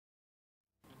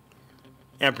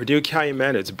At Purdue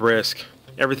Calumet, it's brisk.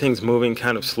 Everything's moving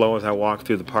kind of slow as I walk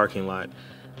through the parking lot.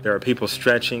 There are people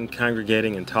stretching,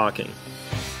 congregating, and talking.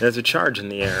 There's a charge in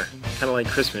the air, kind of like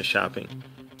Christmas shopping.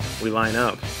 We line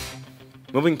up.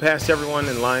 Moving past everyone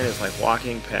in line is like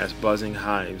walking past buzzing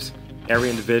hives. Every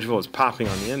individual is popping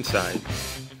on the inside.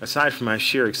 Aside from my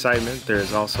sheer excitement, there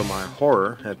is also my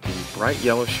horror at the bright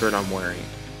yellow shirt I'm wearing.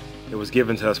 It was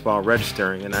given to us while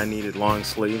registering, and I needed long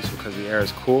sleeves because the air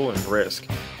is cool and brisk.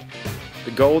 The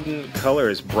golden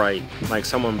color is bright, like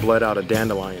someone bled out a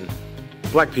dandelion.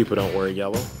 Black people don't wear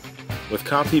yellow. With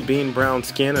coffee bean brown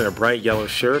skin and a bright yellow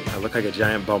shirt, I look like a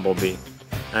giant bumblebee.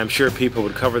 I am sure people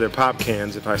would cover their pop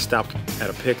cans if I stopped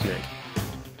at a picnic.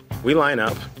 We line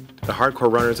up, the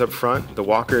hardcore runners up front, the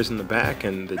walkers in the back,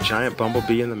 and the giant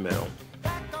bumblebee in the middle.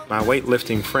 My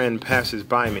weightlifting friend passes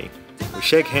by me. We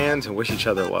shake hands and wish each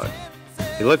other luck.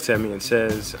 He looks at me and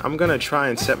says, "I'm gonna try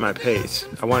and set my pace.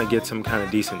 I want to get some kind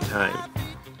of decent time."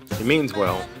 He means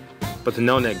well, but the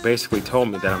no-neck basically told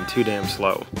me that I'm too damn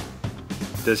slow.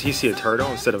 Does he see a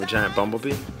turtle instead of a giant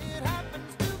bumblebee?